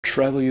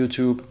travel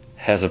YouTube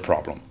has a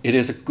problem. It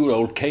is a good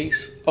old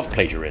case of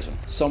plagiarism.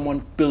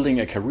 Someone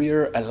building a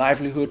career, a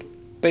livelihood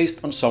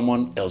based on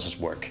someone else's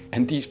work.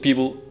 And these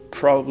people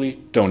probably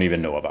don't even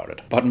know about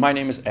it. But my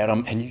name is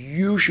Adam and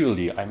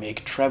usually I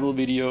make travel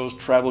videos,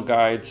 travel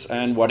guides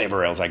and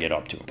whatever else I get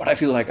up to. But I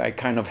feel like I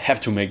kind of have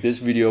to make this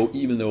video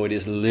even though it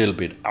is a little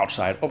bit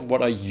outside of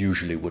what I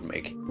usually would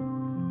make.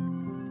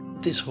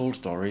 This whole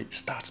story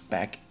starts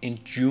back in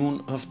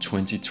June of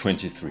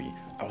 2023.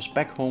 I was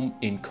back home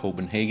in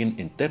Copenhagen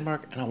in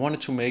Denmark and I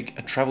wanted to make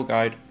a travel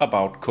guide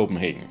about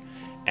Copenhagen.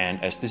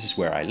 And as this is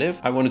where I live,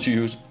 I wanted to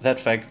use that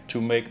fact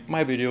to make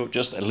my video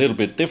just a little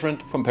bit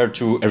different compared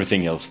to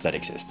everything else that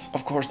exists.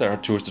 Of course, there are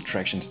tourist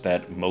attractions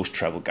that most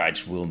travel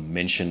guides will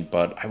mention,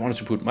 but I wanted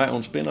to put my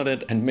own spin on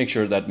it and make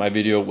sure that my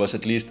video was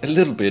at least a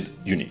little bit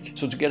unique.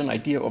 So to get an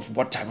idea of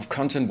what type of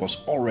content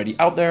was already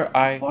out there,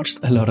 I watched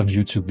a lot of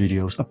YouTube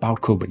videos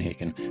about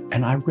Copenhagen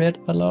and I read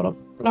a lot of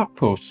blog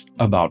posts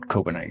about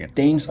Copenhagen.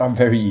 Danes are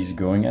very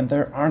easygoing and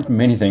there aren't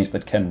many things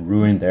that can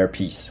ruin their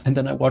peace. And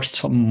then I watched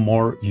some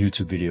more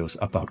YouTube videos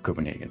about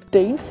Copenhagen.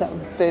 Danes are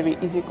very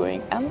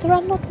easygoing and there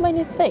are not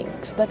many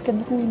things that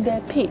can ruin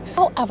their peace.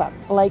 However,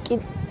 like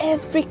in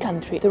every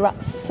country, there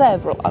are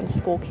several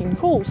unspoken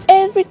rules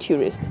every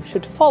tourist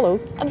should follow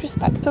and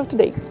respect. So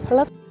today,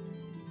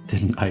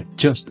 Didn't I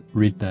just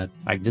read that?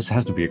 Like, this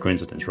has to be a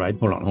coincidence, right?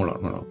 Hold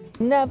on.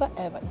 never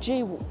ever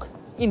jaywalk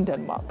in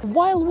Denmark.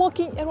 While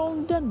walking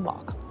around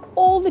Denmark,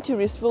 all the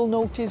tourists will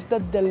notice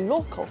that the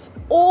locals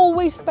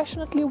always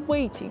passionately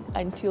waiting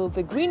until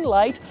the green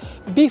light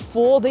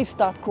before they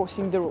start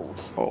crossing the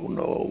roads. Oh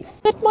no.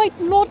 That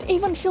might not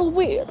even feel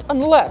weird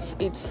unless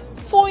it's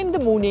 4 in the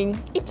morning,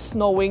 it's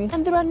snowing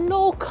and there are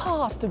no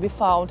cars to be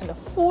found in a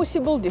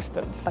foreseeable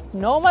distance. But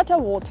no matter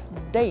what,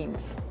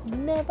 Danes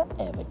never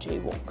ever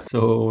jaywalk.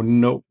 So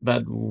no,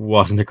 that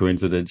wasn't a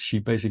coincidence. She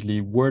basically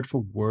word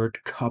for word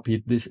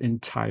copied this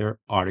entire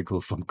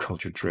article from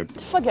Culture Trip.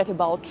 Forget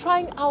about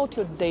trying out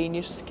your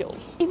Danish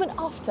skills. Even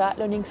after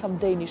learning some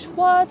Danish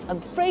words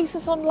and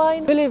phrases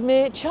online, believe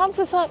me,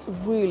 chances are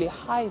really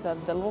high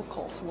that the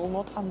locals will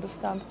not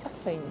understand a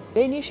thing.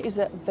 Danish is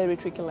a very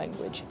tricky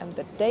language and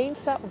the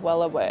Danes are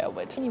well aware of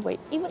it. Anyway,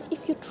 even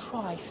if you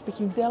try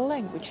speaking their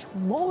language,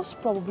 most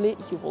probably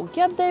you will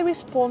get their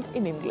response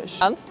in English.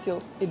 And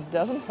still, it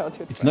doesn't hurt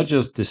you. It's not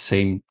just the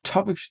same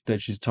topics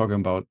that she's talking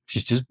about,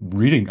 she's just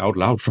reading out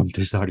loud from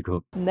this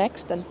article.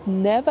 Next, and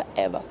never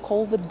ever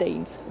call the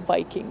Danes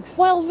Vikings.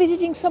 While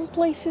visiting some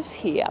places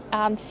here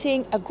and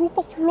seeing a group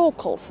of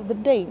locals, the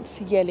Danes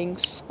yelling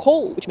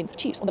 "Skål," which means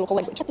cheers on the local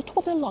language, at the top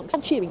of their lungs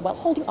and cheering while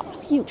holding up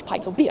huge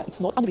pints of beer,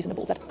 it's not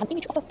unreasonable that an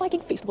image of a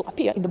Viking feast will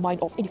appear in the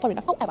mind of any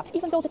foreigner. However,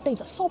 even though the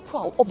Danes are so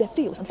proud of their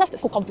fearless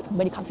ancestors who come to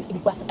many countries in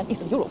Western and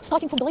Eastern Europe,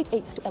 starting from the late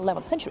 8th to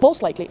 11th century,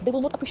 most likely they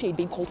will not appreciate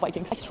being called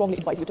Vikings. I strongly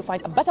advise you to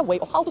find a better way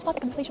of how to start a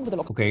conversation with the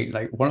local. Okay,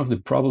 like one of the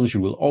problems you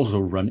will also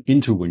run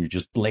into when you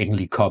just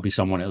blatantly copy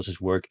someone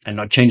else's work and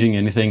not changing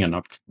anything and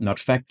not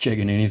fact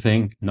checking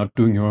anything, not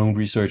doing your own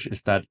research,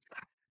 is that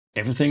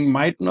everything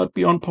might not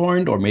be on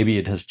point, or maybe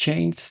it has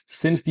changed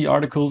since the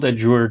article that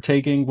you were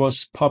taking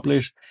was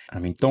published. I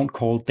mean, don't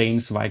call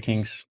Danes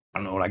Vikings. I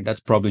don't know, like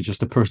that's probably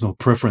just a personal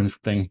preference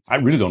thing. I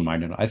really don't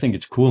mind it. I think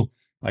it's cool.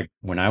 Like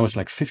when I was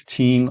like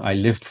 15,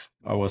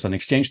 I was an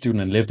exchange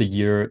student and lived a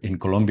year in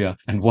Colombia.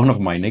 And one of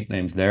my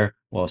nicknames there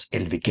was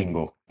El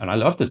Vikingo. And I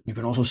loved it. You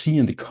can also see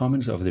in the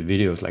comments of the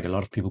videos, like a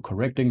lot of people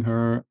correcting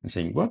her and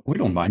saying, well, we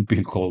don't mind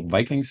being called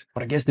Vikings.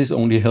 But I guess this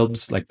only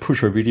helps like push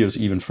her videos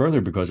even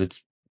further because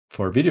it's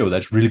for a video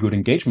that's really good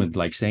engagement,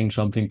 like saying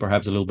something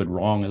perhaps a little bit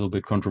wrong, a little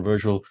bit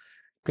controversial,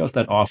 because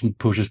that often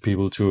pushes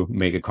people to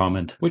make a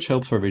comment, which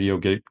helps her video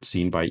get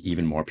seen by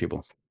even more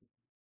people.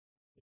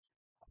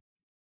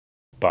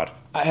 But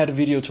I had a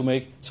video to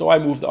make, so I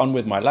moved on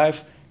with my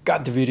life,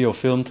 got the video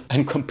filmed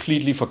and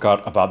completely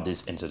forgot about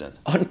this incident.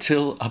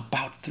 Until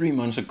about 3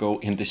 months ago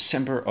in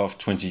December of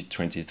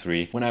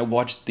 2023, when I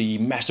watched the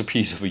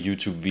masterpiece of a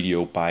YouTube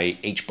video by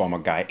H-Bomber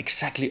Guy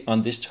exactly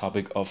on this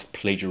topic of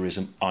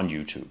plagiarism on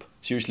YouTube.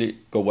 Seriously,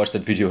 go watch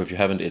that video if you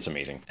haven't, it's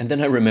amazing. And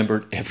then I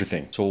remembered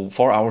everything. So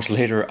 4 hours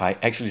later, I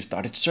actually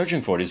started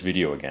searching for this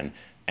video again.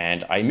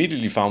 And I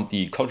immediately found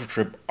the Culture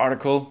Trip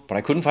article, but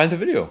I couldn't find the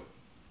video.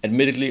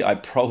 Admittedly, I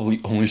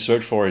probably only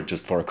searched for it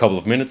just for a couple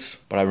of minutes,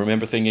 but I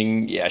remember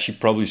thinking, yeah, she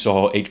probably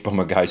saw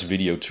H-Bomber Guy's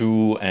video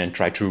too and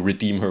tried to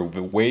redeem her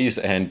ways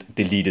and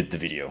deleted the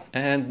video.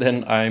 And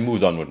then I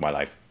moved on with my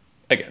life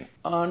again.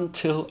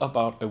 Until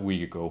about a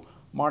week ago,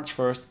 March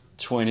 1st,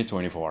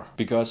 2024.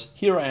 Because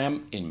here I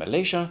am in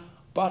Malaysia,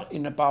 but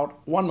in about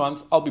 1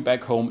 month, I'll be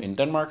back home in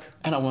Denmark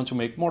and I want to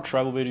make more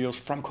travel videos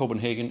from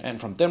Copenhagen and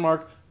from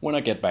Denmark when I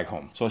get back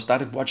home. So I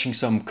started watching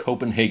some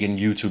Copenhagen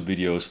YouTube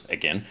videos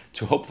again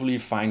to hopefully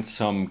find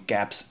some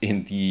gaps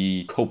in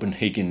the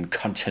Copenhagen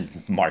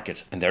content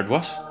market. And there it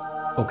was.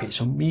 Okay,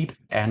 so meet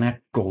Anna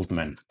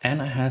Goldman.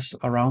 Anna has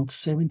around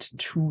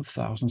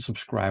 72,000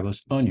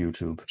 subscribers on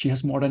YouTube. She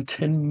has more than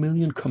 10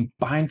 million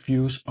combined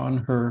views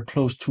on her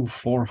close to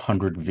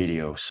 400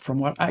 videos. From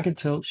what I can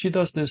tell, she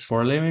does this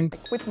for a living.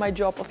 Quit my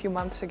job a few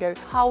months ago.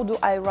 How do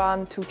I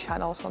run 2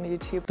 channels on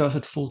YouTube? Does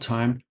it full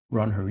time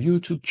run her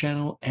YouTube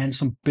channel, and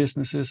some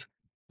businesses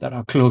that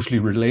are closely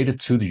related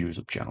to the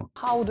YouTube channel.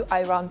 How do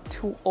I run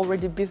two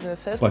already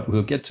businesses? But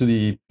we'll get to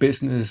the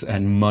business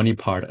and money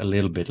part a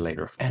little bit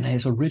later. Anna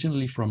is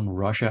originally from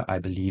Russia, I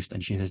believe,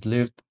 and she has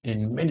lived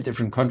in many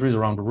different countries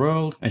around the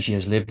world. And she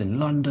has lived in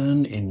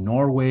London, in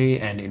Norway,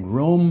 and in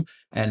Rome.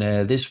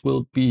 And this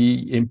will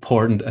be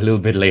important a little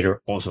bit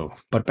later also.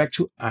 But back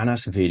to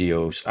Anna's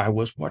videos. I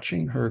was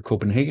watching her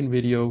Copenhagen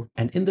video,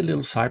 and in the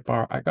little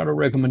sidebar, I got a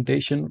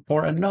recommendation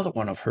for another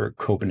one of her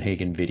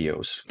Copenhagen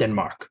videos.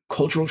 Denmark.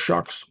 Cultural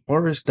shocks,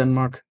 or is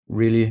Denmark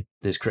really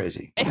this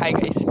crazy? Hey, hi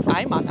guys,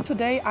 I'm Anna.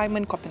 Today I'm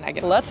in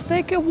Copenhagen. Let's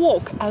take a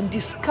walk and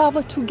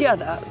discover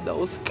together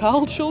those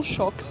cultural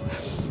shocks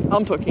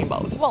I'm talking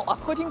about. Well,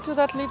 according to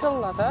that little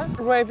ladder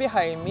right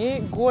behind me,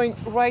 going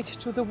right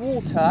to the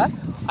water,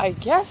 I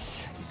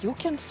guess you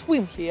can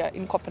swim here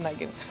in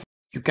Copenhagen.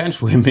 You can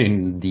swim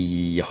in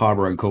the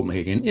harbor in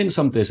Copenhagen in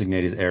some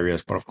designated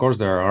areas, but of course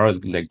there are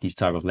like these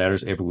type of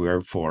ladders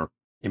everywhere for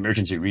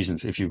emergency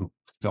reasons if you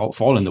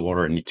fall in the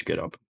water and need to get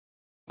up.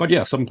 But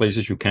yeah, some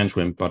places you can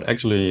swim, but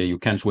actually you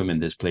can't swim in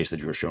this place that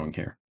you're showing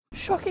here.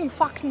 Shocking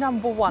fact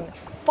number one,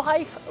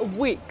 5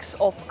 weeks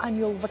of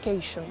annual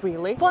vacation,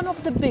 really. One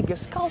of the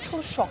biggest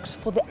cultural shocks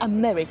for the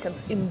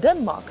Americans in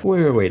Denmark.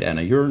 Wait,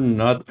 Anna, you're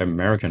not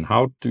American.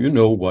 How do you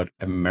know what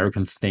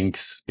American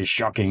thinks is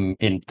shocking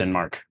in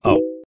Denmark?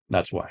 Oh,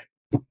 that's why.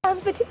 As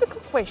the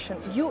typical question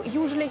you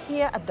usually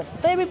hear at the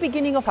very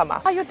beginning of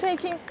summer, are you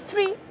taking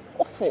 3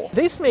 or 4?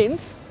 This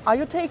means, are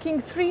you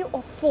taking 3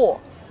 or 4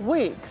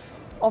 weeks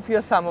of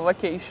your summer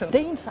vacation?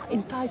 Danes are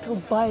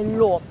entitled by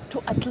law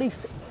to at least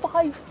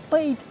 5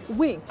 paid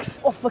weeks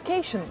of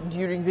vacation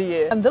during the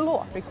year, and the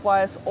law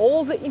requires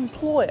all the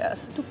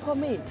employers to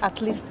permit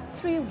at least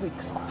 3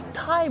 weeks of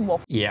time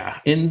off. Yeah,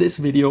 in this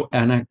video,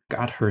 Anna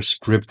got her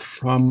script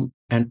from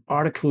an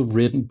article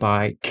written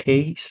by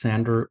K.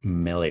 Sander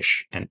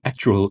Mellish, an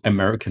actual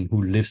American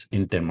who lives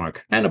in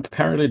Denmark and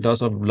apparently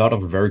does a lot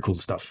of very cool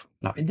stuff.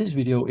 Now, in this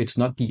video, it's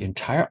not the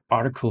entire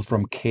article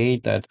from K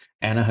that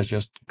Anna has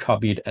just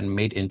copied and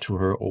made into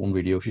her own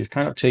video. She's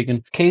kind of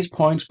taken K's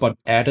points, but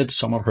added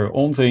some of her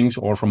own things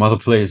or from other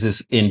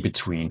places in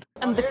between.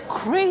 And the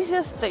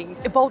craziest thing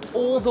about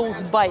all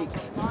those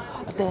bikes,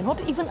 they're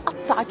not even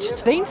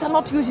attached. Danes are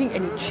not using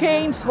any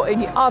chains or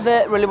any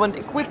other relevant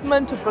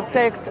equipment to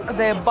protect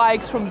their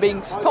bikes from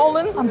being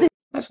stolen. And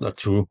that's not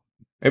true.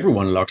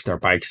 Everyone locks their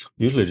bikes.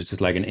 Usually it's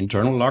just like an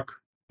internal lock,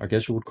 I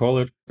guess you would call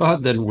it.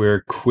 But then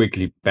we're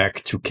quickly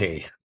back to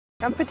K.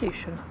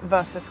 Competition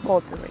versus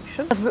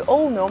cooperation. As we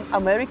all know,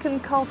 American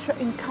culture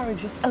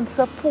encourages and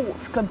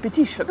supports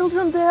competition.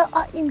 Children there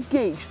are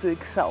engaged to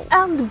excel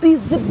and be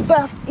the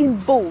best in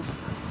both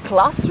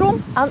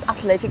classroom and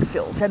athletic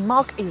field.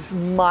 Denmark is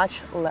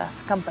much less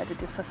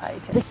competitive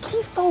society. The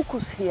key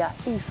focus here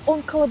is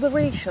on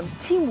collaboration,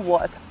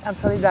 teamwork and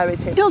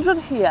solidarity. Children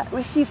here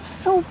receive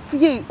so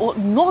few or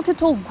not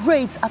at all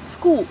grades at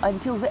school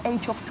until the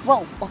age of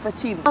 12 or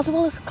 13, as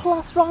well as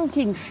class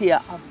rankings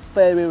here are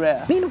very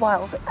rare.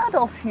 Meanwhile, the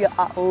adults here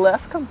are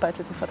less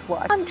competitive at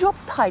work, and job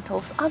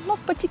titles are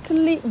not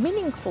particularly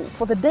meaningful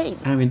for the Dane.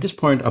 I mean, this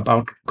point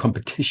about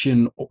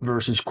competition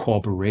versus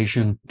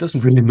cooperation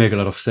doesn't really make a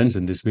lot of sense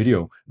in this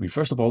video. I mean,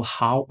 first of all,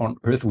 how on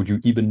earth would you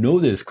even know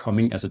this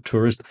coming as a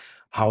tourist?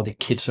 How the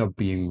kids are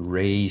being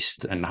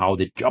raised and how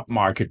the job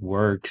market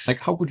works.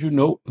 Like, how would you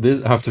know this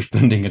after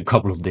spending a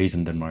couple of days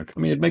in Denmark? I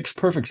mean, it makes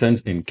perfect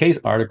sense in Kay's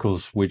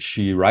articles, which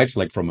she writes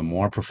like from a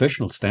more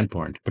professional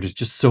standpoint, but it's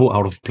just so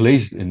out of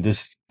place in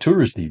this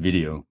touristy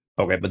video.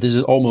 Okay, but this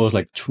is almost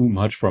like too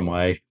much for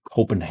my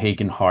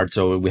Copenhagen heart,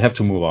 so we have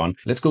to move on.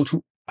 Let's go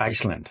to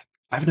Iceland.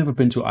 I've never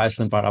been to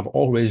Iceland, but I've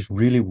always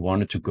really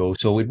wanted to go,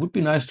 so it would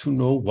be nice to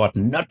know what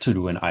not to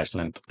do in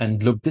Iceland.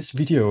 And look, this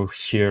video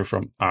here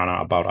from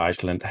Anna about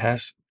Iceland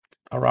has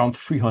around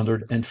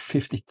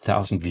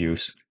 350,000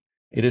 views.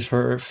 It is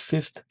her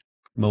 5th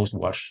most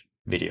watched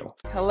video.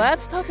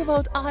 Let's talk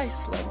about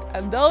Iceland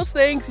and those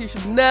things you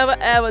should never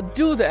ever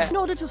do there in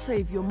order to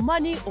save your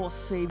money or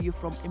save you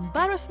from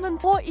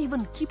embarrassment or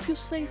even keep you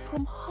safe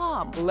from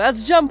harm.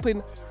 Let's jump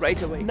in right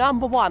away.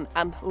 Number 1,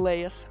 and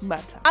layers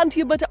matter. And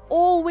you better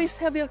always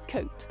have your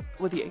coat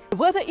with you. The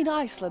weather in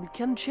Iceland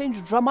can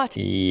change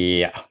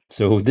dramatically. Yeah,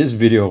 so this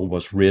video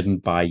was written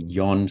by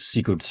Jon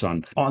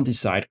Sigurdsson on the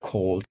site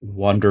called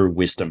Wonder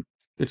Wisdom.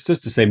 It's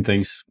just the same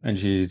things, and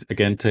she's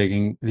again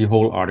taking the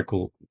whole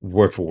article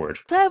word for word.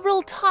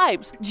 Several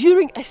times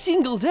during a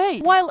single day.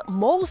 While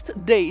most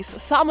days,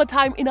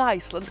 summertime in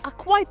Iceland are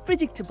quite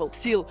predictable.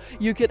 Still,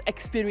 you can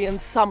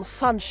experience some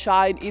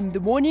sunshine in the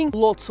morning,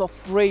 lots of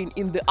rain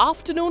in the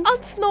afternoon,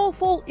 and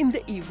snowfall in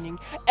the evening,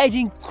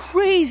 adding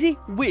crazy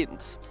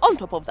winds. On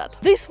top of that,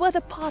 this weather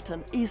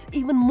pattern is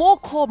even more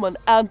common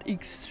and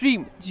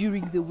extreme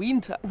during the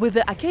winter, with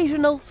the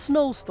occasional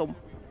snowstorm.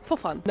 For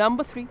fun.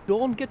 Number 3,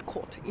 don't get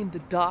caught in the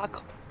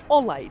dark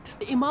or light.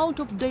 The amount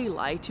of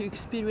daylight you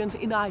experience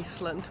in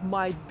Iceland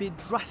might be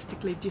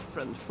drastically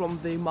different from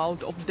the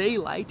amount of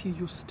daylight you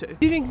used to.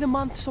 During the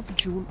months of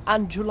June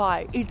and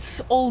July,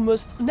 it's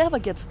almost never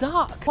gets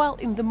dark, while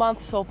in the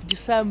months of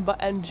December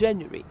and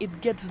January,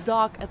 it gets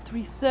dark at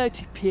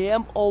 3:30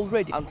 p.m.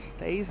 already and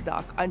stays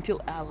dark until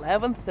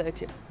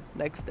 11:30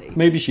 next day.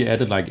 Maybe she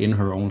added like in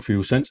her own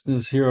few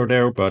sentences here or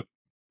there, but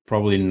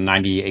probably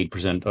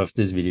 98% of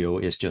this video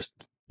is just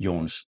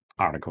Jon's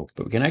article.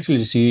 But we can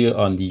actually see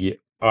on the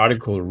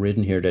article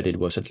written here that it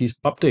was at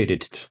least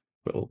updated,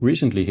 well,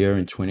 recently here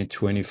in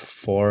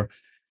 2024,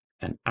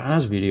 and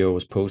Anna's video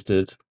was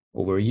posted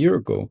over a year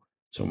ago.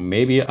 So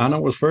maybe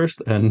Anna was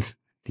first and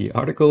the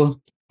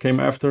article came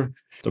after.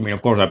 So, I mean,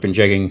 of course, I've been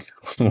checking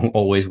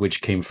always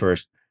which came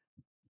first.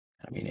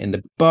 I mean, in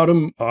the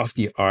bottom of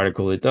the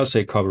article, it does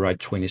say copyright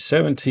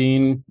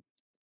 2017.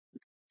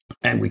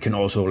 And we can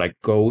also like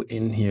go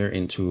in here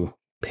into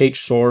page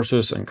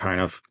sources and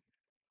kind of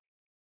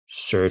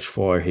search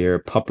for here,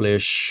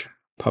 published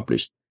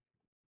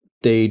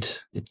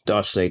date. It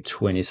does say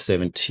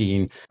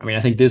 2017. I mean, I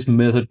think this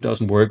method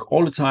doesn't work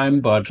all the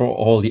time, but for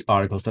all the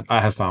articles that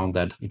I have found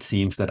that it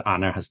seems that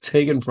Anna has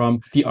taken from,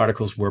 the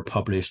articles were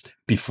published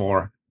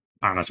before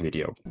Anna's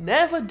video.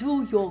 Never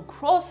do your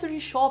grocery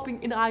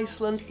shopping in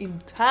Iceland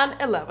in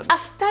 10-11,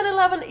 as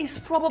 10-11 is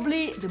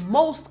probably the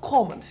most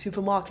common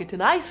supermarket in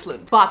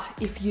Iceland. But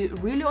if you're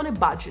really on a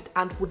budget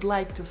and would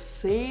like to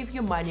save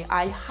your money,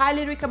 I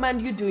highly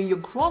recommend you doing your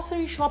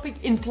grocery shopping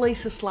in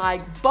places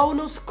like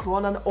Bonus,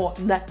 Kronan or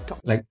Netto.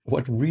 Like,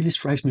 what really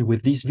strikes me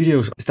with these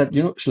videos is that,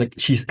 you know, it's like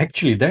she's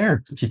actually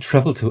there. She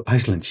traveled to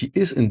Iceland. She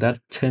is in that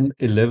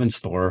 10-11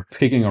 store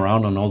picking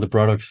around on all the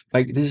products.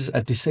 Like, this is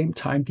at the same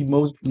time the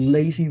most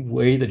lazy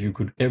way that you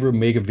could ever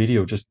make a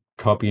video, just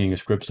copying a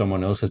script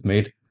someone else has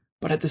made.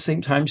 But at the same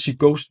time, she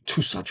goes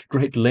to such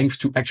great lengths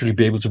to actually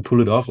be able to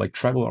pull it off, like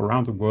travel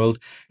around the world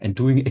and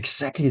doing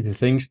exactly the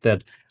things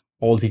that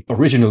all the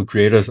original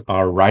creators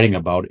are writing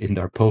about in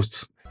their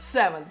posts.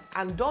 7.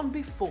 And don't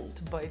be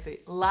fooled by the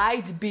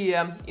light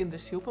beer in the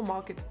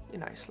supermarket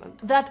in Iceland.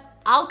 That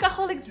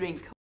alcoholic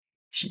drink.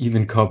 She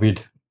even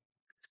copied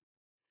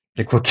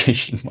the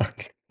quotation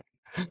marks.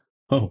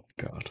 Oh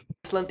God.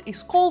 Iceland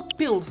is called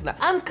Pilsner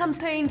and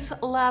contains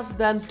less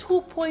than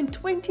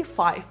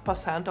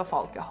 2.25% of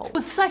alcohol.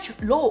 With such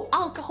low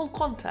alcohol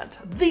content,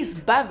 this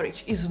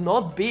beverage is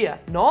not beer,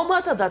 no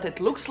matter that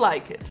it looks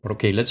like it. But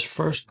okay, let's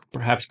first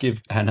perhaps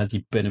give Anna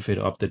the benefit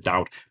of the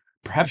doubt.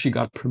 Perhaps she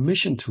got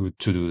permission to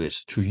do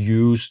this, to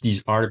use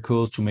these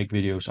articles to make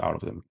videos out of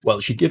them. Well,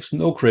 she gives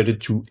no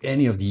credit to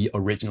any of the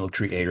original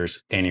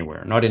creators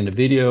anywhere. Not in the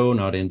video,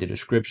 not in the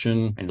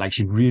description. And like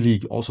she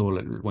really also,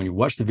 like, when you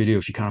watch the video,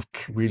 she kind of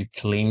really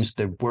claims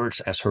the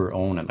words as her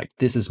own. And like,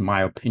 this is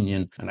my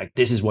opinion. And like,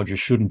 this is what you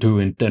shouldn't do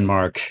in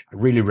Denmark. I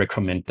really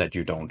recommend that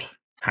you don't,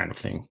 kind of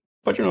thing.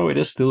 But, you know, it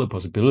is still a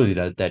possibility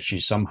that she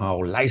somehow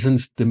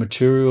licensed the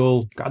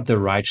material, got the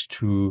rights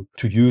to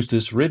use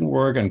this written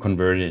work and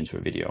convert it into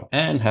a video,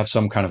 and have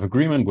some kind of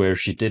agreement where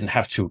she didn't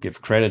have to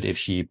give credit if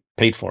she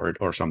paid for it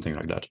or something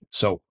like that.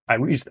 So I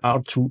reached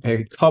out to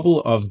a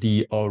couple of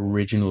the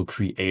original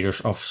creators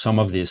of some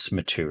of this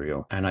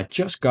material, and I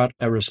just got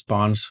a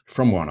response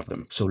from one of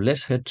them. So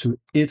let's head to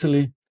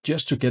Italy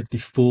just to get the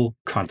full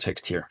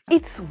context here.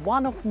 It's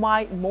one of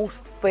my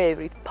most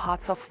favorite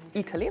parts of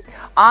Italy,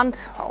 and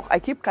well, I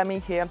keep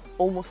coming here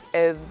almost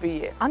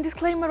every year. And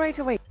disclaimer right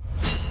away.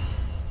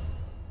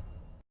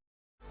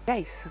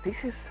 Guys,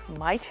 this is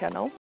my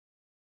channel.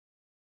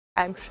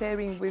 I'm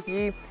sharing with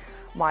you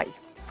my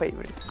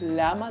favorite,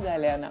 La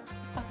Maddalena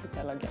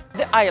archipelago.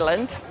 The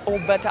island, or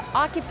better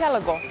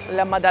archipelago,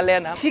 La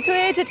Maddalena,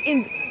 situated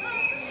in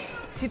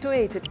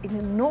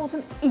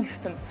northern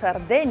eastern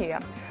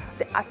Sardinia.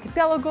 The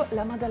archipelago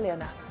La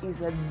Maddalena is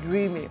a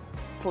dreamy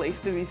place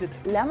to visit.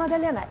 La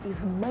Maddalena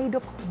is made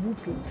of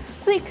whopping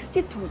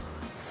 62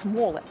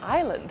 smaller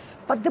islands,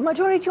 but the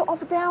majority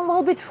of them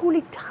will be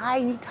truly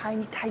tiny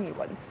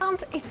ones.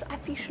 And it's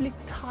officially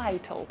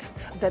titled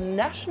the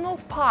National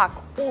Park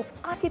of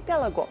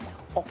Archipelago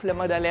of La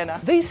Maddalena.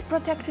 This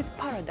protected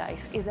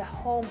paradise is a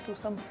home to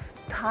some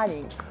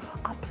stunning,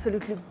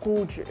 absolutely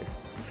gorgeous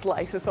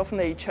slices of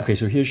nature. Okay,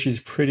 so here she's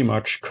pretty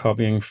much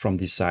copying from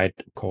the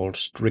site called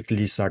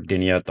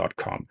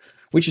strictlysardinia.com,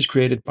 which is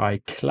created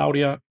by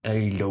Claudia,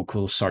 a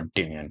local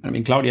Sardinian. I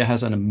mean, Claudia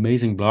has an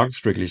amazing blog,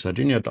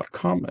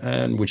 strictlysardinia.com,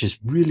 and which is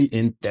really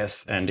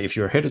in-depth. And if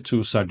you're headed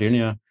to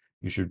Sardinia,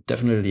 you should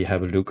definitely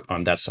have a look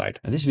on that site.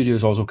 And this video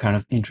is also kind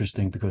of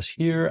interesting because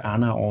here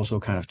Anna also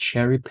kind of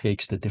cherry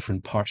picks the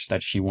different parts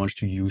that she wants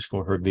to use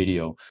for her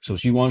video. So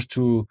she wants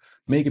to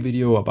make a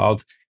video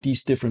about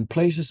these different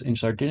places in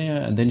Sardinia,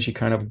 and then she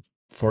kind of,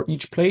 for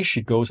each place,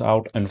 she goes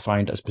out and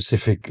find a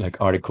specific like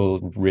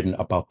article written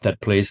about that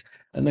place,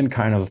 and then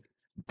kind of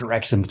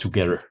drags them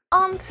together.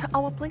 And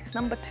our place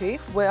number 2,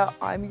 where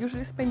I'm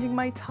usually spending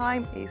my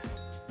time, is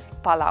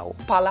Palau.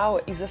 Palau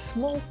is a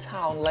small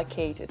town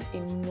located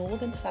in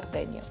northern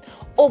Sardinia,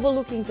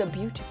 overlooking the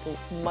beautiful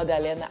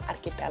Maddalena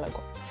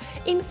archipelago.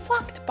 In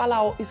fact,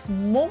 Palau is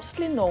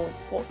mostly known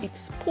for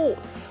its port,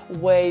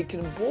 where you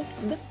can board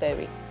the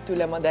ferry to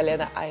La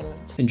Maddalena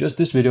Islands. In just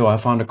this video, I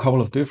found a couple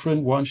of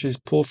different ones she's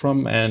pulled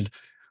from, and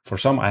for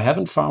some, I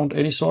haven't found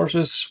any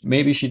sources.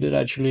 Maybe she did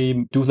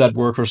actually do that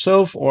work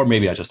herself, or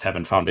maybe I just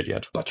haven't found it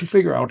yet. But to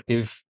figure out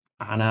if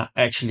Anna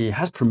actually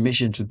has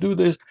permission to do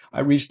this, I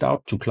reached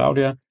out to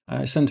Claudia.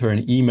 I sent her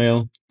an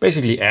email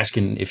basically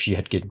asking if she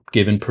had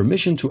given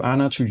permission to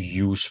Anna to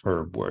use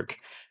her work.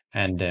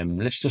 And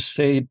let's just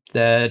say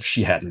that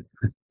she hadn't.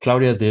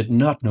 Claudia did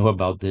not know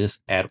about this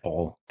at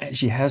all. And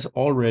she has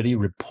already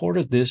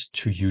reported this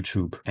to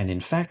YouTube. And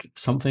in fact,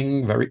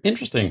 something very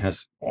interesting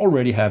has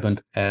already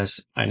happened, as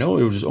I know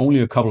it was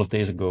only a couple of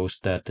days ago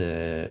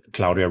that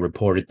Claudia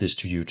reported this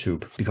to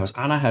YouTube, because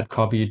Anna had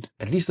copied,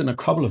 at least in a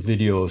couple of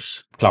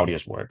videos,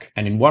 Claudia's work.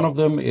 And in one of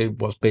them, it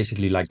was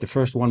basically like the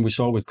first one we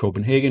saw with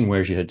Copenhagen,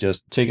 where she had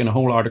just taken a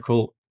whole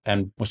article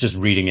and was just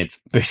reading it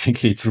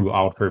basically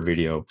throughout her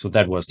video. So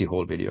that was the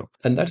whole video.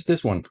 And that's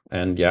this one.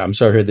 And yeah, I'm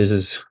sorry, this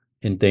is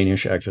in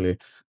Danish actually.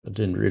 I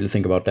didn't really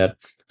think about that.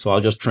 So I'll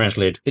just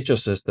translate. It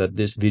just says that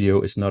this video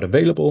is not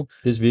available.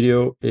 This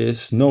video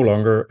is no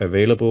longer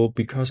available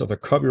because of a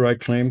copyright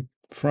claim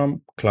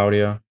from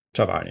Claudia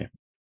Tavani.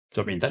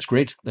 So, I mean, that's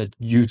great that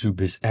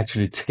YouTube is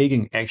actually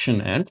taking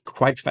action, and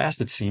quite fast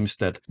it seems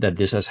that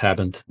this has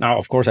happened. Now,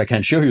 of course, I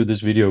can't show you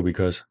this video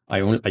because I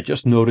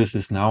just noticed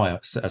this now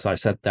as I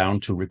sat down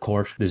to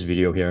record this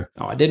video here.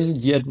 Now, I didn't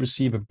yet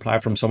receive a reply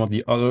from some of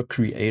the other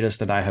creators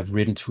that I have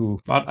written to,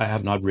 but I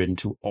have not written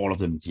to all of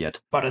them yet.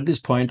 But at this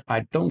point,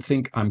 I don't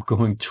think I'm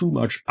going too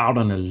much out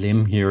on a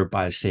limb here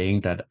by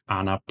saying that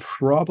Anna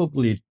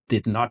probably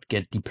did not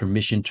get the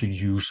permission to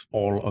use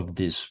all of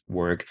this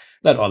work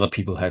that other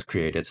people have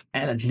created.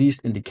 And at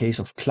least in the case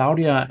of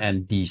Claudia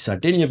and the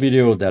Sardinia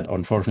video that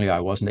unfortunately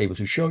I wasn't able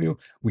to show you,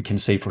 we can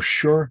say for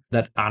sure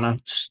that Anna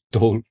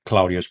stole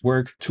Claudia's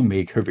work to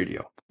make her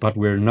video. But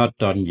we're not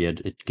done yet.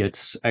 It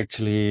gets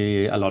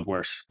actually a lot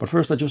worse. But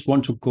first, I just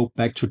want to go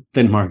back to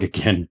Denmark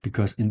again,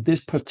 because in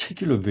this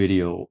particular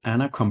video,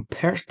 Anna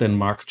compares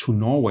Denmark to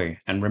Norway.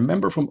 And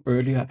remember from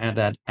earlier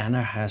that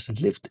Anna has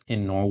lived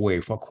in Norway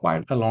for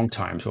quite a long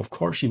time. So of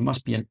course, she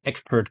must be an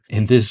expert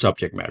in this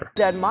subject matter.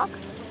 Denmark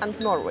and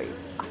Norway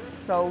are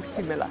so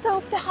similar.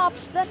 So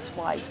perhaps that's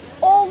why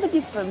all the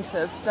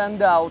differences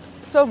stand out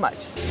so much.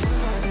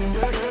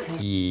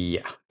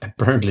 Yeah,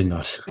 apparently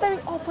not. Very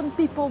often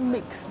people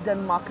mix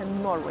Denmark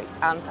and Norway,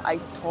 and I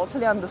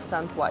totally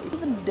understand why.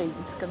 Even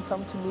Danes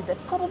confirm to me that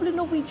probably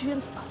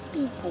Norwegians are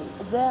people.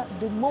 They're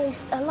the most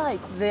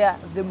alike.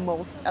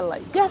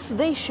 Yes,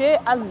 they share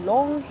a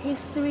long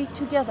history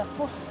together.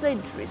 For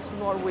centuries,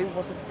 Norway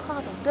was a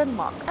part of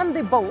Denmark, and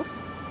they both.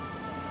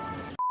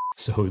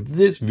 So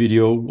this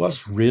video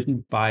was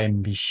written by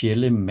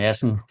Michelle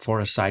Madsen for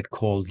a site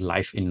called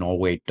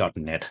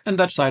lifeinnorway.net. And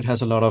that site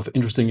has a lot of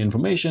interesting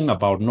information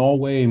about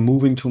Norway,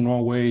 moving to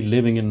Norway,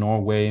 living in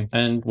Norway,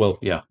 and well,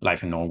 yeah,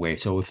 life in Norway.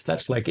 So if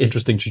that's like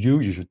interesting to you,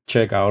 you should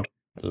check out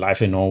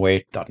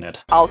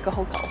lifeinnorway.net.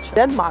 Alcohol culture.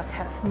 Denmark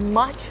has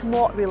much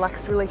more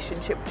relaxed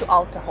relationship to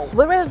alcohol,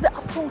 whereas the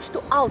approach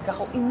to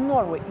alcohol in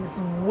Norway is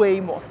way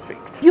more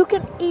strict. You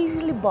can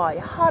easily buy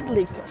hard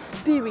liquor,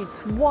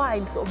 spirits,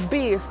 wines or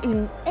beers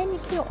in any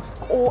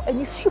kiosk or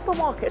any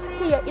supermarket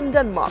here in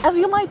Denmark. As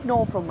you might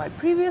know from my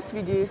previous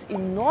videos,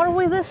 in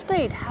Norway the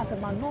state has a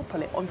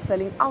monopoly on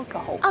selling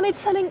alcohol, and its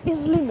selling is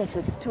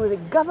limited to a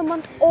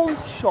government-owned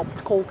shop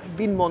called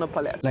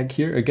Vinmonopolet. Like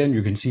here again,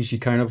 you can see she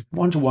kind of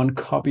one-to-one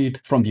copied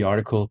from the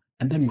article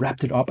and then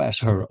wrapped it up as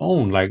her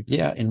own. Like,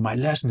 yeah, in my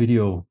last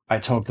video, I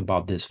talked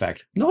about this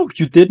fact. No,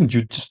 you didn't.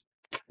 You just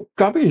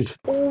copied.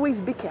 Always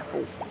be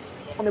careful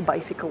on a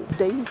bicycle.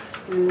 Danes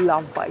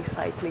love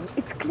bicycling.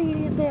 It's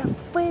clearly their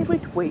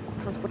favorite way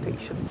of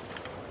transportation.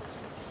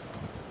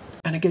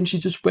 And again, she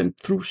just went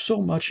through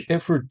so much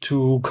effort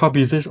to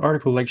copy this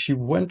article. Like, she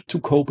went to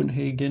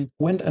Copenhagen,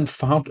 went and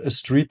found a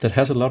street that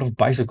has a lot of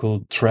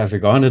bicycle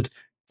traffic on it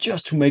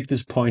just to make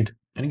this point.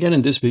 And again,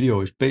 in this video,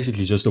 it's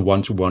basically just a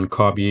one-to-one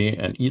copy,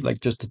 and like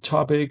just the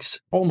topics.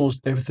 Almost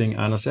everything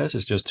Anna says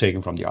is just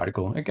taken from the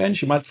article. Again,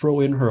 she might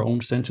throw in her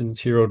own sentence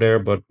here or there,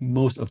 but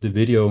most of the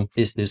video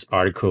is this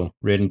article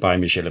written by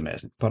Michelle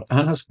Madsen. But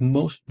Anna's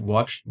most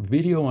watched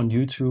video on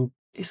YouTube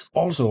is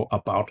also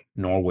about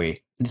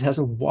Norway. It has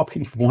a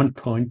whopping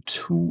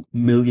 1.2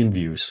 million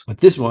views.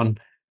 But this one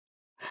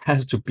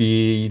has to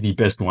be the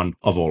best one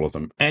of all of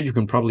them. And you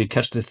can probably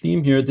catch the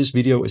theme here. This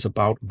video is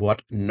about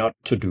what not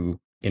to do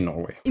in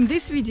Norway. In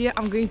this video,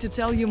 I'm going to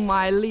tell you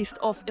my list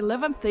of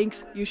 11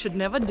 things you should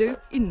never do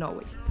in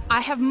Norway. I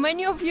have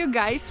many of you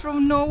guys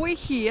from Norway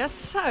here,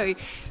 so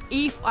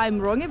if I'm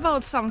wrong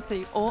about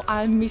something or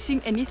I'm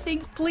missing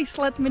anything, please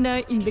let me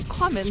know in the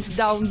comments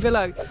down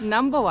below.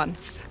 Number 1.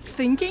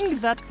 Thinking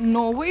that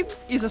Norway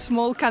is a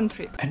small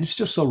country. And it's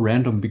just so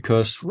random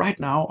because right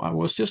now I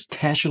was just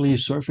casually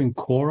surfing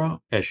Quora,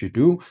 as you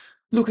do,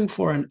 looking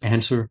for an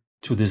answer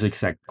to this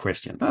exact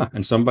question.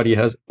 And somebody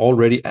has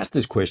already asked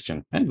this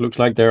question, and it looks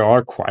like there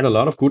are quite a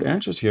lot of good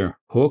answers here.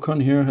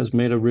 Håkon here has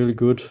made a really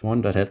good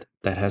one that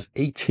has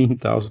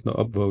 18,000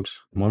 upvotes.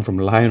 One from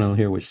Lionel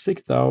here with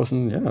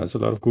 6,000. Yeah, that's a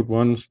lot of good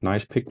ones.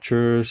 Nice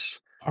pictures.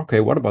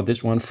 Okay, what about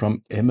this one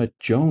from Emma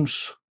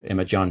Jones?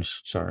 Emma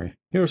Johns, sorry.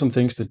 Here are some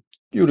things that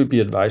you would be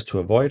advised to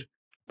avoid,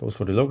 both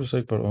for the local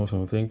sake, but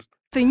also thinking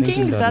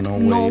that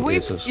Norway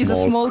is a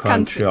small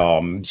country.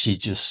 She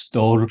just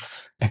stole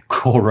a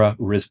Quora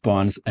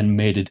response and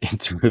made it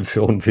into her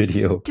own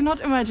video. I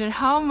cannot imagine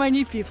how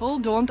many people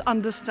don't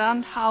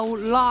understand how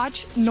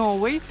large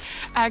Norway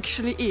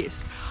actually is.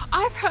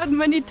 I've heard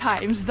many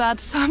times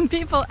that some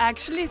people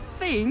actually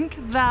think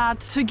that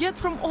to get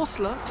from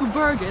Oslo to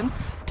Bergen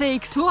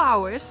takes 2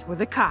 hours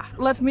with a car.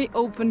 Let me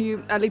open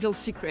you a little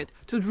secret.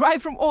 To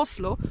drive from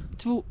Oslo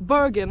to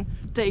Bergen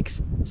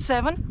takes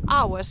 7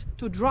 hours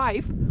to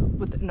drive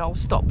with no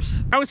stops.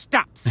 No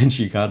stops! And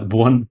she got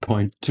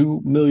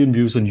 1.2 million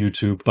views on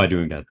YouTube by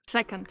doing that.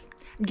 Second,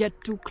 get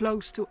too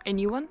close to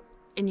anyone,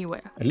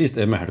 anywhere. At least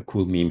Emma had a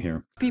cool meme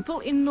here. People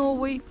in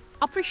Norway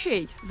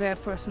appreciate their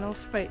personal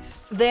space.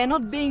 They're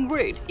not being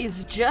rude,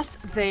 it's just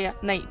their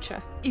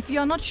nature. If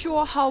you're not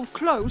sure how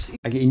close...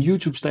 Like in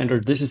YouTube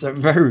standard, this is a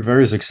very,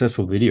 very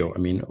successful video. I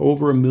mean,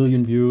 over 1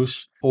 million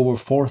views, over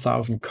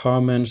 4,000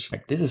 comments.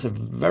 Like, this is a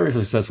very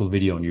successful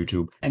video on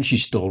YouTube, and she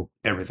stole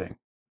everything.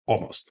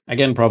 Almost.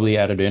 Again, probably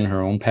added in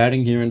her own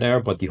padding here and there,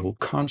 but the whole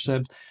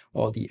concept,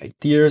 all the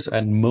ideas,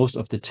 and most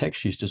of the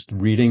text she's just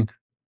reading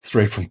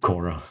straight from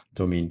Quora.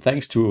 So I mean,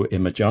 thanks to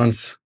Emma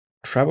Johns,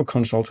 travel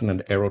consultant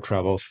and Aero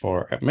Travels,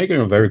 for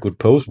making a very good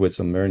post with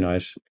some very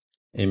nice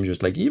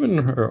images, like even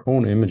her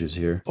own images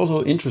here.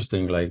 Also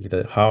interesting, like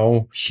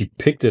how she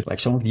picked it. Like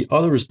some of the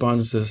other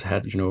responses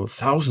had, you know,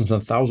 thousands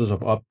and thousands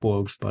of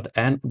upvotes, but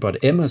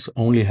Emma's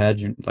only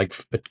had like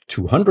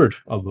 200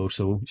 upvotes.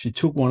 So she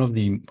took one of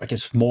the, I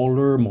guess,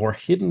 smaller, more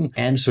hidden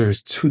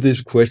answers to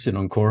this question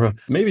on Quora.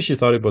 Maybe she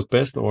thought it was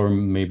best, or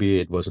maybe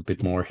it was a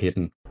bit more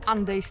hidden.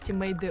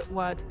 Underestimate the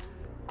word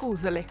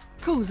koselig.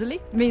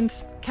 Koselig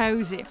means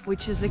cozy,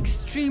 which is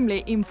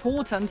extremely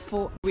important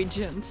for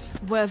Norwegians,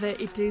 whether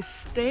it is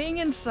staying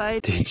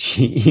inside. Did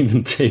she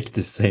even take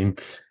the same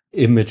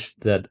image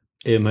that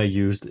Emma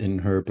used in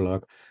her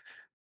blog?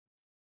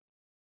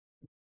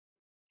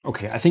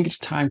 Okay, I think it's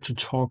time to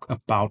talk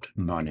about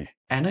money.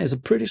 Anna is a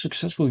pretty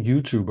successful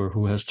YouTuber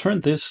who has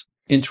turned this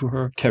into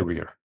her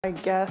career. I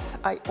guess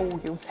I owe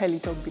you a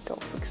little bit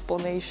of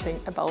explanation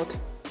about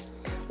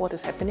what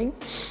is happening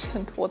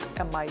and what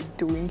am I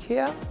doing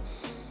here.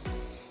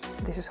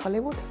 This is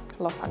Hollywood,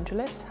 Los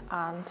Angeles,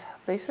 and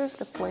this is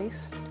the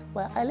place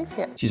where I live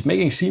here. She's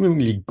making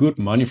seemingly good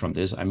money from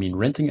this. I mean,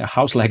 renting a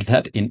house like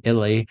that in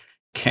LA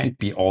can't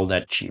be all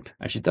that cheap.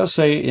 And she does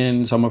say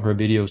in some of her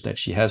videos that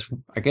she has,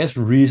 I guess,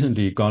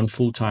 recently gone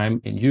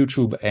full-time in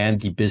YouTube and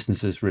the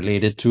businesses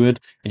related to it.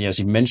 And yeah,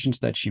 she mentions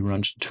that she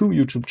runs 2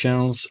 YouTube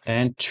channels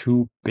and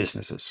 2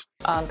 businesses.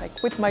 And I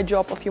quit my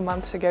job a few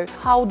months ago.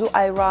 How do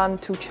I run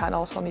 2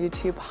 channels on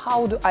YouTube?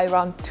 How do I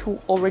run 2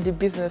 already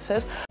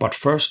businesses? But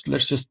first,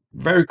 let's just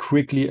very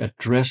quickly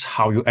address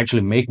how you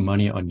actually make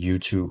money on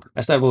YouTube,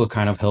 as that will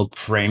kind of help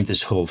frame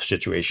this whole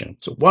situation.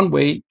 So one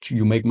way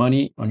you make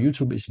money on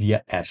YouTube is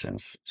via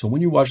AdSense. So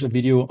when you watch a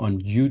video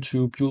on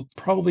YouTube, you'll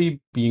probably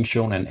being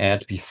shown an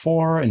ad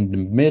before, in the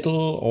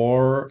middle,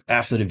 or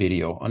after the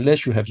video,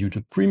 unless you have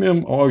YouTube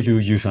Premium or you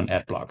use an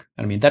ad block.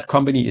 I mean, that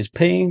company is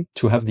paying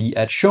to have the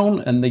ad shown,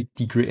 and the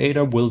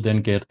creator will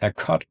then get a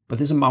cut. But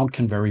this amount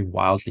can vary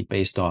wildly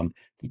based on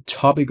the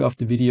topic of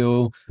the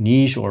video,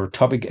 niche or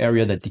topic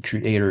area that the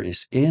creator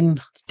is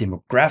in,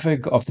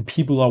 demographic of the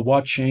people who are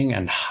watching,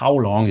 and how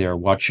long they are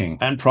watching,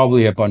 and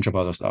probably a bunch of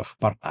other stuff.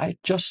 But I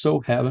just so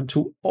happen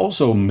to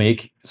also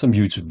make some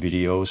YouTube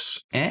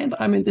videos, and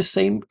I'm in the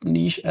same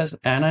niche as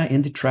Anna,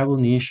 in the travel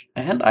niche.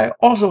 And I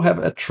also have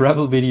a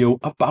travel video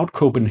about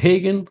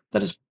Copenhagen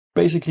that is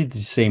basically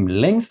the same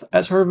length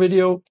as her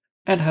video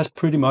and has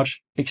pretty much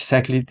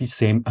exactly the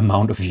same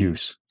amount of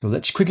views. So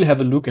let's quickly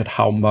have a look at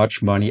how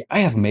much money I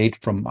have made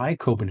from my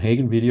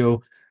Copenhagen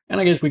video.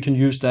 And I guess we can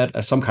use that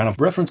as some kind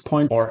of reference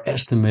point, or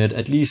estimate,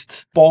 at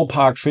least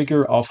ballpark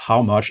figure of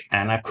how much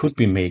Anna could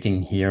be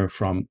making here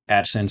from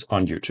AdSense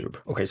on YouTube.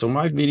 Okay, so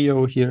my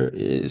video here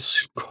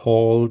is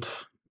called,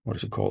 what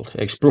is it called?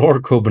 Explore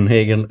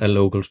Copenhagen, a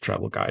local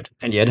travel guide.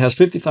 And yeah, it has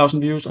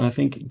 50,000 views. And I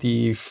think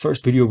the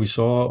first video we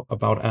saw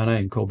about Anna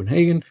in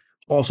Copenhagen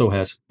also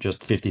has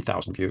just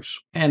 50,000 views.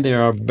 And they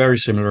are very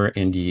similar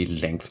in the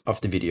length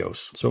of the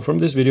videos. So from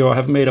this video, I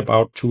have made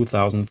about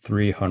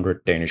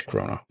 2,300 Danish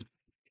kroner.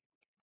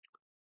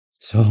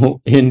 So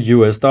in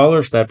US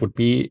dollars, that would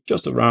be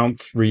just around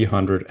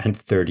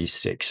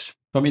 336.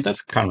 I mean,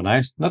 that's kind of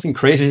nice. Nothing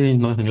crazy,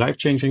 nothing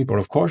life-changing. But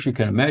of course, you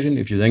can imagine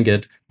if you then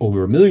get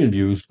over 1 million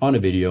views on a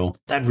video,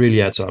 that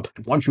really adds up.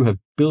 And once you have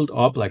build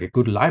up like a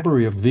good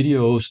library of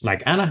videos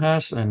like Anna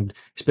has, and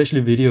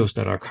especially videos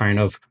that are kind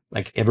of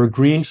like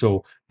evergreen.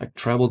 So like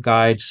travel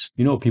guides,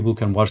 you know, people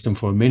can watch them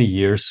for many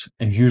years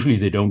and usually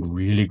they don't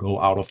really go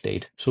out of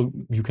date. So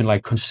you can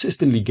like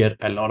consistently get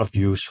a lot of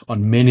views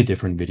on many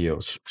different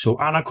videos. So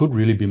Anna could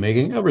really be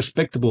making a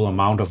respectable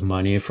amount of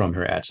money from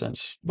her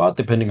AdSense. But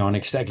depending on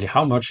exactly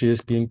how much she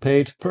is being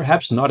paid,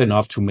 perhaps not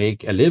enough to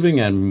make a living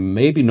and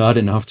maybe not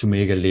enough to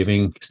make a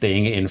living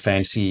staying in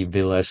fancy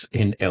villas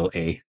in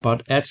LA.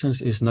 But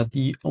AdSense is not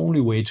the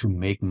only way to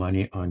make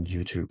money on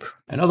YouTube.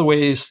 Another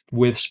way is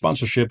with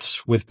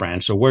sponsorships with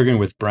brands. So working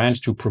with brands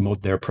to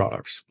promote their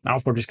products. Now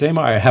for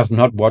disclaimer, I have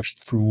not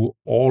watched through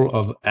all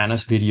of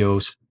Anna's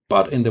videos,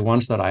 but in the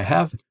ones that I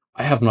have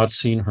not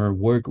seen her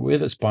work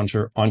with a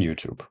sponsor on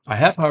YouTube. I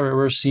have,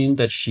 however, seen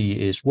that she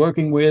is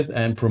working with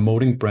and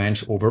promoting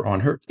brands over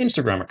on her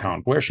Instagram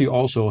account, where she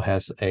also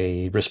has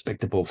a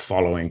respectable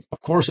following.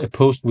 Of course, a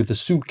post with a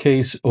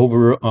suitcase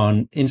over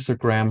on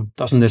Instagram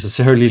doesn't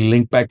necessarily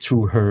link back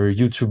to her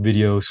YouTube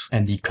videos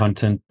and the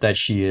content that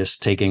she is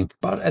taking.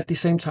 But at the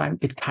same time,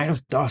 it kind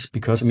of does,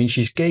 because I mean,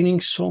 she's gaining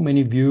so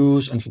many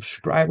views and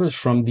subscribers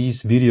from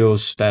these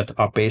videos that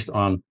are based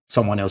on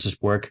someone else's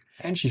work,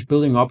 and she's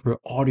building up her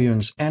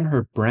audience and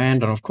her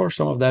brand, and of course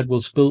some of that will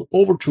spill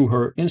over to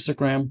her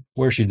Instagram,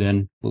 where she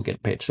then will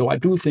get paid. So I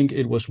do think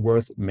it was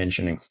worth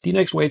mentioning. The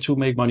next way to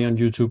make money on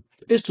YouTube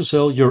is to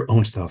sell your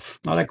own stuff.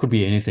 Now that could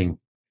be anything: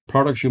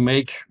 products you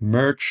make,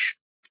 merch,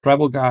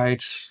 travel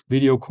guides,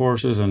 video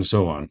courses, and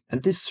so on.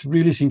 And this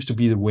really seems to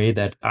be the way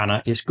that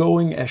Anna is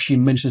going, as she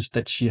mentions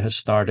that she has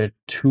started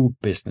 2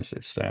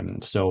 businesses.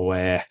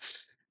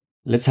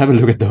 Let's have a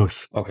look at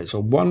those. Okay,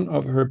 so one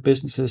of her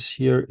businesses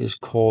here is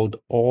called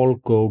All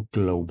Go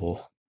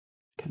Global.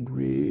 Can't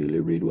really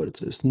read what it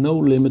says. No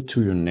limit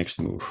to your next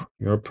move.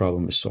 Your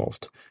problem is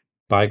solved.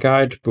 Buy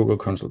guide, book a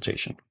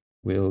consultation.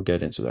 We'll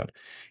get into that.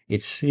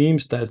 It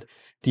seems that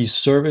the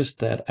service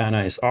that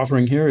Anna is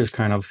offering here is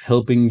kind of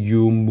helping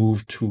you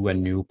move to a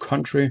new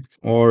country,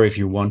 or if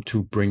you want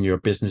to bring your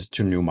business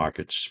to new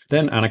markets,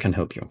 then Anna can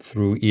help you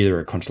through either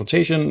a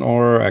consultation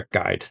or a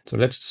guide. So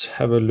let's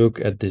have a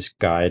look at this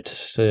guide.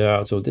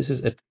 So this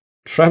is a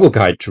travel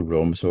guide to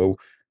Rome. So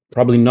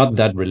probably not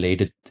that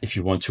related if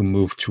you want to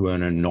move to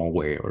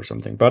Norway or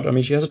something. But I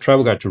mean, she has a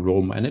travel guide to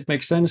Rome, and it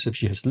makes sense if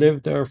she has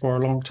lived there for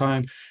a long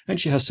time, and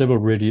she has several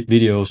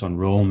videos on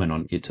Rome and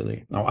on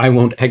Italy. Now, I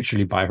won't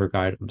actually buy her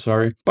guide, I'm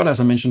sorry. But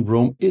as I mentioned,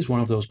 Rome is one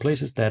of those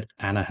places that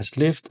Anna has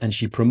lived, and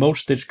she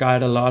promotes this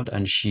guide a lot,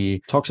 and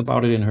she talks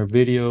about it in her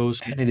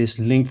videos, and it is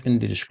linked in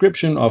the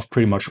description of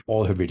pretty much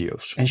all her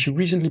videos. And she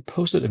recently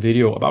posted a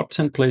video about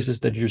 10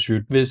 places that you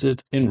should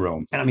visit in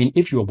Rome. And I mean,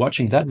 if you're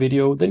watching that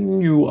video,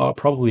 then you are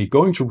probably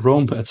going to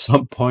Rome at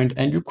some point,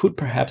 and you could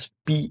perhaps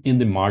be in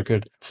the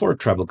market for a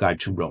travel guide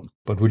to Rome.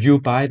 But would you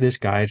buy this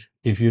guide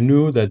if you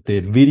knew that the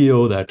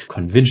video that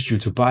convinced you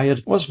to buy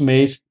it was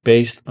made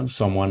based on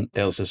someone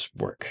else's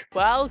work?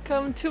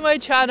 Welcome to my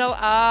channel,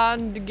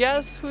 and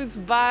guess who's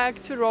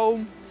back to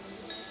Rome?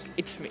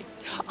 It's me.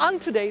 And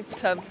today,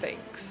 10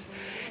 things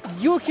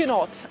you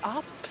cannot,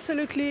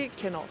 absolutely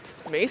cannot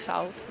miss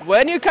out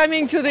when you're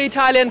coming to the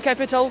Italian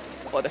capital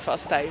for the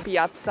first time.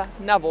 Piazza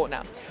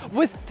Navona,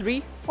 with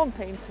 3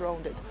 fountains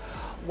around it.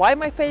 Why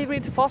my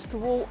favorite? First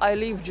of all, I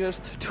live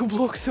just 2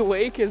 blocks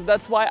away, because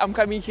that's why I'm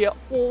coming here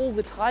all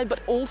the time.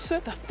 But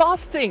also, the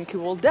first thing you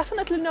will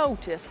definitely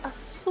notice as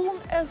soon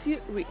as you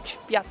reach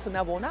Piazza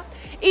Navona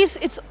is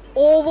its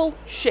oval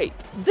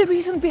shape. The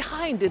reason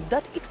behind it,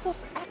 that it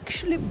was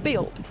actually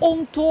built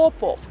on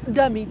top of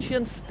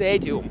Domitian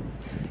Stadium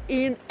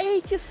in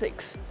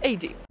 86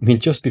 AD. I mean,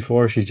 just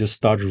before she just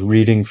started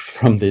reading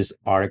from this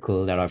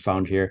article that I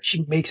found here,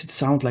 she makes it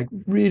sound like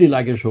really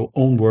like it's her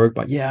own work.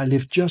 But yeah, I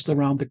live just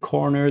around the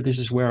corner. This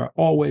is where I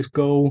always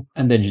go.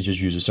 And then she just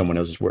uses someone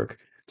else's work.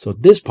 So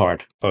this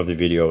part of the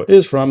video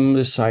is from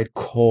the site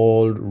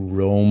called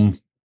Rome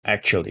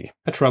Actually,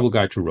 a travel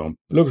guide to Rome.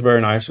 It looks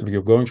very nice. If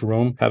you're going to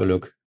Rome, have a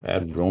look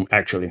at Rome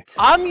Actually.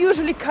 I'm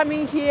usually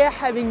coming here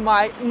having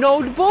my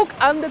notebook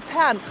and a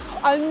pen.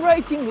 I'm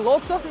writing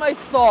lots of my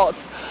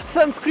thoughts,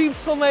 some scripts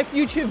for my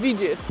future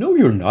videos. No,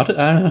 you're not,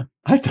 Anna.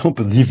 I don't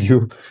believe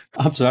you.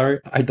 I'm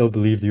sorry, I don't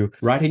believe you.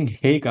 Writing,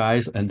 hey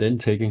guys, and then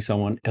taking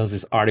someone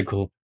else's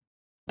article.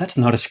 That's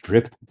not a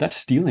script, that's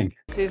stealing.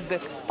 It is the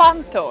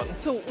Pantheon.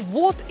 So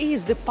what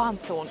is the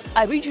Pantheon?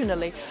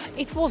 Originally,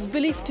 it was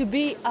believed to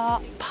be a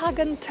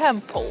pagan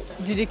temple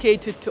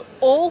dedicated to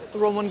all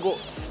Roman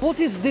gods. What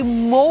is the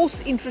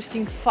most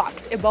interesting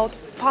fact about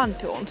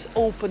Pantheon's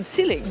open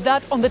ceiling?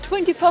 That on the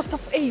 21st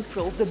of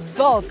April, the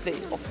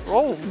birthday of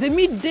Rome, the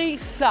midday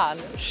sun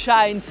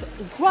shines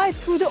right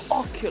through the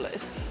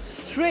oculus,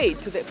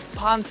 straight to the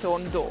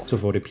Pantheon door. So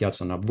for the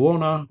Piazza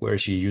Navona, where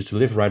she used to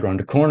live right around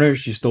the corner,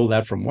 she stole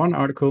that from one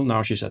article.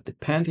 Now she's at the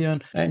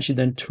Pantheon, and she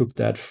then took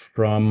that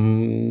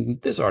from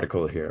this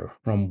article here,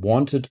 from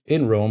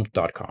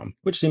wantedinrome.com,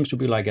 which seems to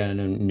be like a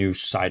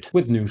news site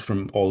with news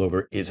from all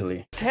over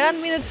Italy.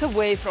 10 minutes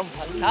away from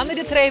Fontana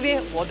di Trevi,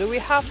 what do we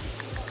have?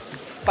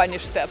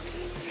 Spanish Steps.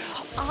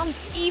 And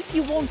if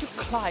you want to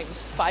climb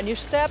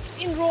Spanish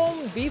steps in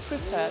Rome, be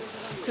prepared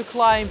to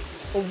climb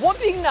a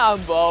whopping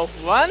number of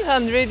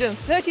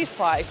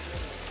 135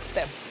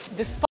 steps.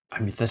 I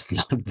mean, that's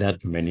not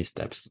that many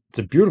steps. It's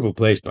a beautiful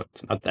place, but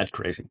it's not that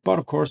crazy. But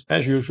of course,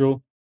 as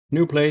usual,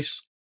 new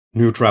place,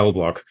 new travel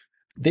blog.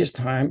 This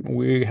time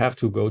we have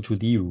to go to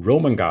the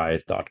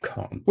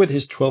romanguide.com with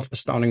his 12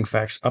 astounding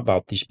facts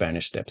about the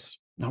Spanish steps.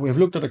 Now, we have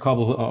looked at a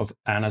couple of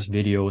Anna's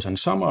videos, and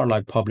some are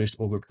like published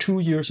over 2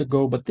 years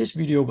ago, but this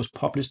video was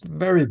published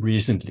very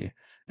recently.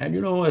 And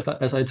you know,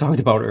 as I talked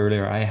about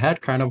earlier, I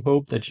had kind of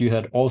hoped that you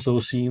had also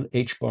seen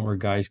H-Bomber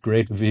Guy's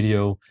great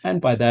video, and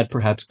by that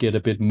perhaps get a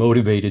bit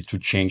motivated to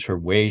change her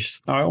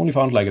ways. Now, I only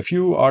found like a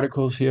few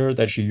articles here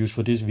that she used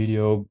for this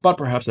video, but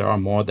perhaps there are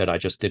more that I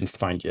just didn't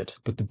find yet.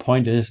 But the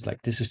point is,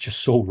 like, this is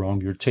just so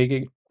wrong. You're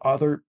taking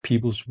other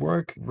people's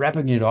work,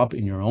 wrapping it up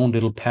in your own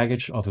little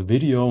package of a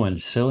video and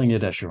selling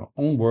it as your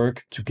own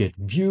work to get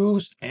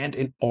views and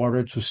in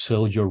order to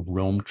sell your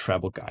Rome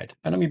travel guide.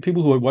 And I mean,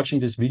 people who are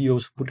watching these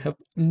videos would have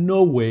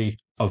no way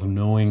of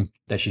knowing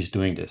that she's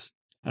doing this.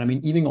 And I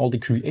mean, even all the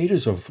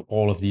creators of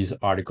all of these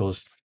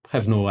articles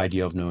have no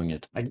idea of knowing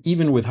it. Like,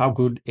 even with how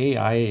good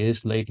AI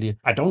is lately,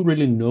 I don't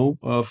really know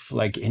of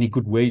like any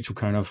good way to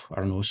kind of, I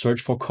don't know,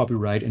 search for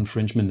copyright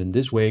infringement in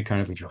this way.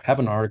 Kind of, if you have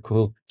an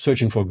article,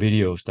 searching for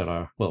videos that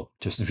are, well,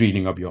 just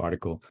reading up your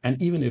article.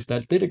 And even if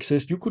that did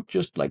exist, you could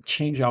just like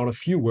change out a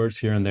few words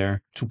here and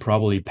there to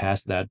probably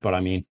pass that. But I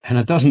mean, and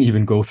it doesn't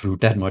even go through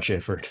that much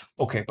effort.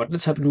 Okay, but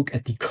let's have a look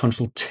at the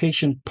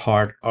consultation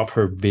part of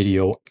her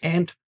video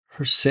and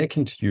her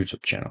second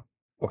YouTube channel.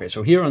 Okay,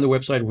 so here on the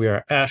website, we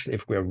are asked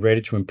if we are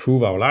ready to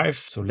improve our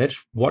life. So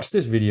let's watch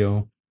this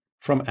video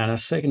from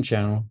Anna's second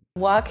channel.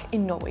 Work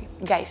in Norway.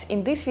 Guys,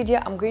 in this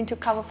video, I'm going to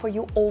cover for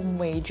you all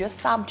major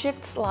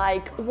subjects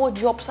like what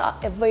jobs are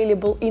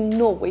available in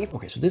Norway.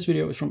 Okay, so this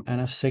video is from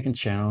Anna's second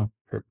channel,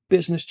 her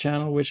business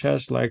channel, which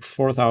has like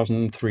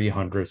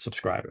 4,300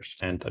 subscribers.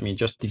 And I mean,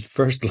 just the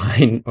first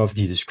line of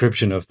the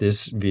description of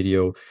this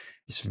video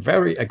is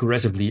very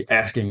aggressively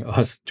asking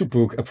us to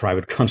book a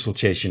private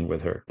consultation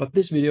with her. But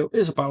this video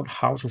is about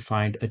how to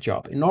find a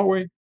job in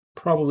Norway,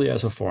 probably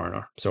as a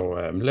foreigner. So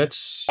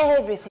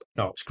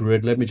no, screw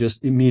it. Let me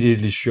just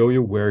immediately show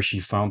you where she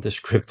found the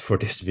script for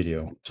this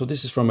video. So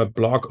this is from a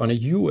blog on a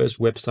US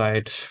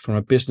website from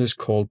a business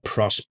called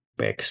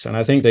Prospects. And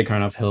I think they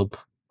kind of help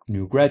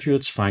new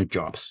graduates find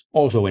jobs,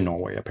 also in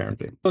Norway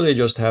apparently. So they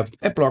just have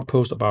a blog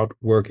post about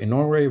work in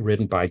Norway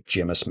written by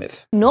Gemma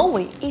Smith.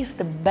 Norway is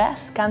the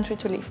best country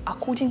to live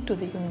according to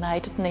the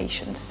United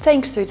Nations,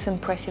 thanks to its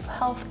impressive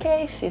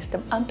healthcare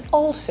system and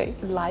also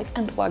life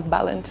and work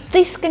balance.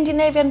 This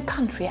Scandinavian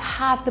country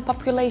has the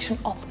population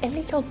of a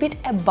little bit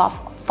above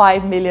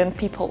 5 million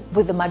people,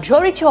 with the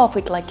majority of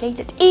it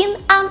located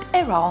in and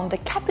around the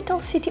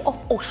capital city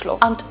of Oslo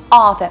and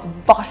other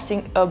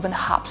bustling urban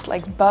hubs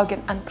like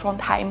Bergen and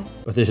Trondheim.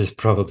 But this is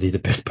probably the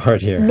best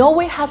part here.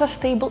 Norway has a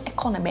stable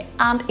economy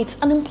and its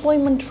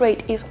unemployment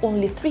rate is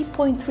only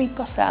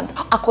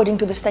 3.3% according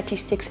to the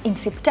statistics in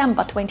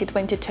September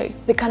 2022.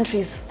 The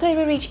country is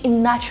very rich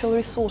in natural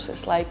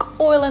resources like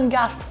oil and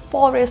gas,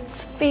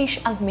 forests, fish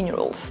and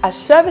minerals. A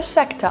service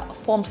sector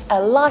forms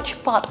a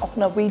large part of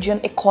Norwegian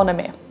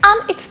economy.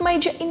 And its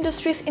major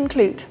industries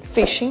include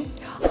fishing,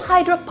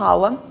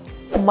 hydropower,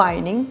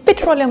 mining,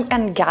 petroleum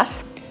and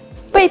gas,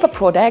 paper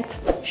products,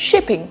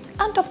 shipping,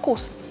 and of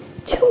course,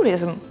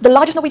 tourism. The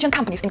largest Norwegian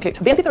companies include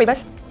BNP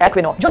Paribas,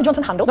 Equinor,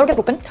 Johnson Handel, Norges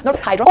Gruppen, Norges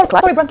Hydro,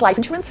 Orkla, Storebrand Life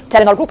Insurance,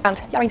 Telenor Group, and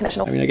Yara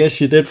International. I mean, I guess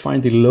she did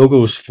find the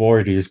logos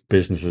for these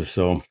businesses,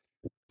 so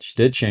she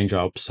did change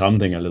up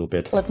something a little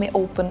bit. Let me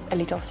open a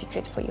little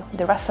secret for you.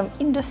 There are some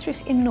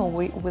industries in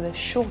Norway with a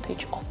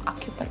shortage of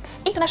occupants.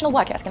 International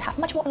workers can have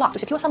much more luck to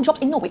secure some jobs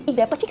in Norway if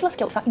their particular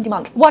skills are in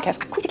demand. Workers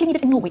are critically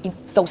needed in Norway in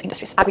those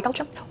industries: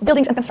 agriculture,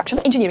 buildings and construction,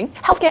 engineering,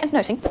 healthcare and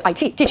nursing,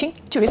 IT, teaching,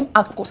 tourism,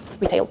 and of course,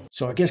 retail.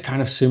 So I guess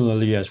kind of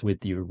similarly as with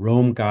the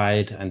Rome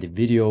guide and the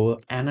video,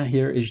 Anna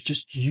here is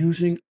just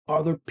using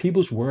other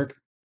people's work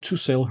to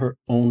sell her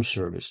own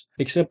service,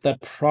 except that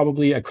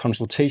probably a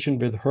consultation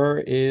with her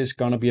is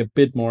gonna be a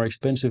bit more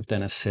expensive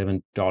than a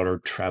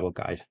 $7 travel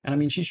guide. And I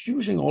mean, she's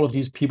using all of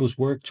these people's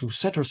work to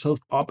set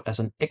herself up as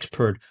an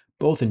expert,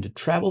 both in the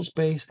travel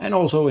space and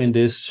also in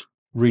this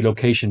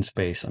relocation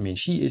space. I mean,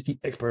 she is the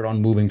expert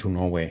on moving to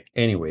Norway.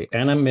 Anyway,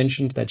 Anna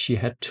mentioned that she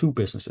had two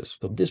businesses.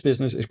 So this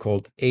business is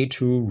called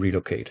A2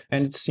 Relocate.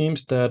 And it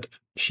seems that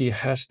she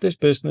has this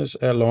business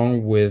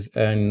along with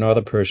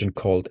another person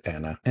called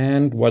Anna.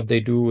 And what they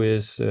do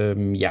is,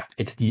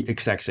 it's the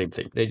exact same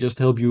thing. They just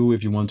help you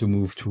if you want to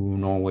move to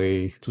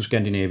Norway, to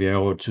Scandinavia,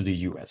 or to the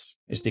US.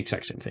 It's the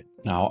exact same thing.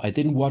 Now, I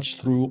didn't watch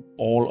through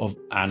all of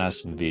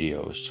Anna's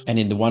videos. And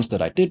in the ones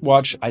that I did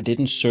watch, I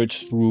didn't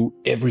search through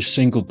every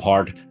single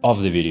part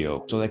of the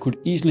video. So there could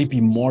easily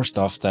be more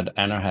stuff that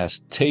Anna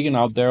has taken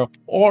out there,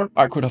 or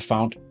I could have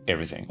found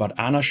everything. But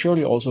Anna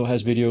surely also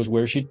has videos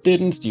where she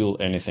didn't steal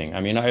anything.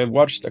 I mean, I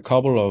watched a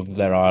couple of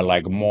that are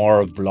like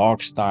more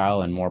vlog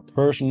style and more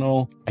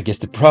personal. I guess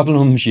the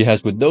problem she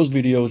has with those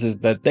videos is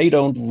that they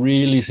don't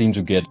really seem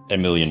to get a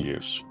million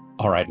views.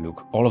 All right,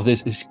 Luke, all of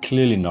this is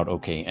clearly not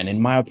okay. And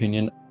in my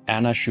opinion,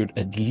 Anna should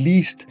at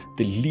least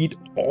delete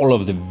all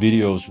of the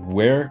videos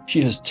where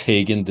she has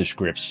taken the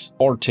scripts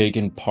or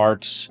taken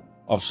parts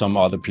of some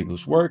other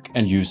people's work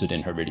and used it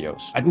in her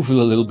videos. I do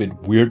feel a little bit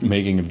weird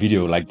making a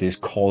video like this,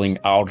 calling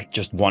out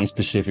just one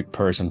specific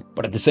person.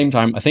 But at the same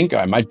time, I think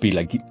I might be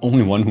like the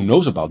only one who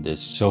knows about this.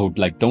 So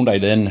like, don't I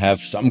then have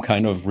some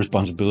kind of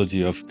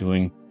responsibility of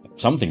doing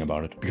something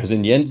about it? Because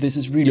in the end, this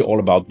is really all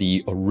about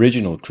the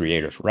original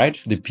creators, right?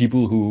 The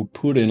people who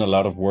put in a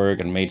lot of work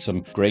and made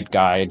some great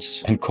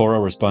guides and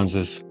Quora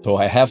responses. So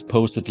I have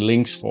posted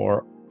links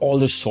for all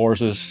the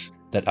sources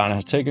that Anna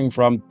has taken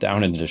from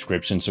down in the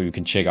description, so you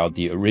can check out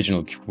the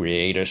original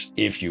creators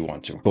if you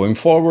want to. Going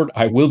forward,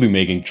 I will be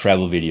making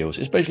travel videos,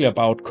 especially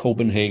about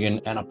Copenhagen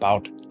and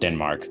about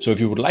Denmark. So if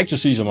you would like to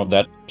see some of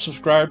that,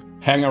 subscribe,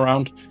 hang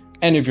around.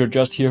 And if you're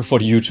just here for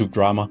the YouTube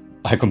drama,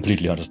 I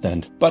completely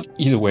understand. But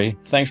either way,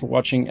 thanks for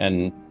watching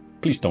and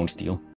please don't steal.